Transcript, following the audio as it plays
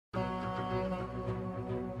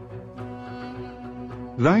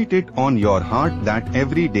Write it on your heart that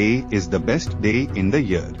every day is the best day in the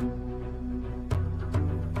year.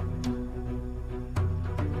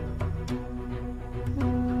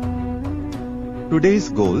 Today's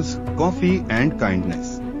goals: coffee and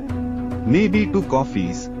kindness. Maybe 2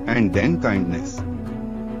 coffees and then kindness.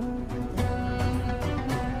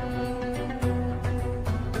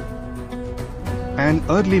 An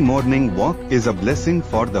early morning walk is a blessing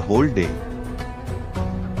for the whole day.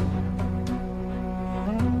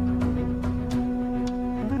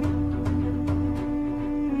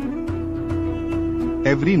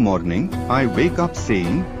 Every morning, I wake up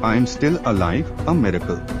saying, I am still alive, a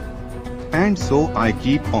miracle. And so I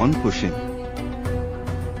keep on pushing.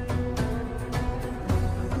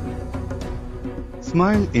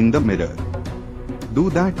 Smile in the mirror. Do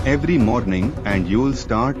that every morning and you'll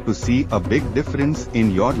start to see a big difference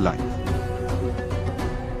in your life.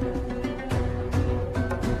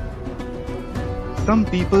 Some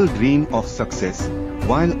people dream of success,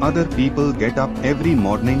 while other people get up every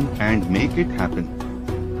morning and make it happen.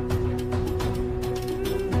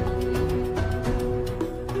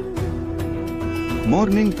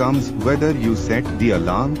 Morning comes whether you set the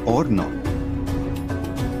alarm or not.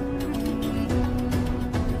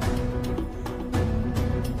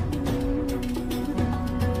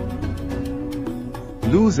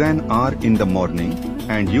 Lose an hour in the morning,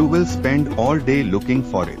 and you will spend all day looking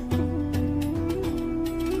for it.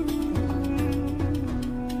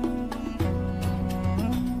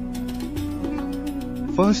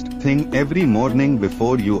 First thing every morning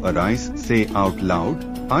before you arise, say out loud,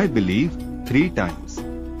 I believe, 3 times.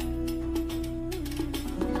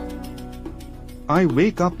 I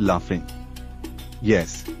wake up laughing.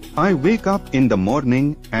 Yes, I wake up in the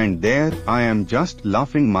morning and there I am just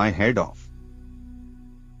laughing my head off.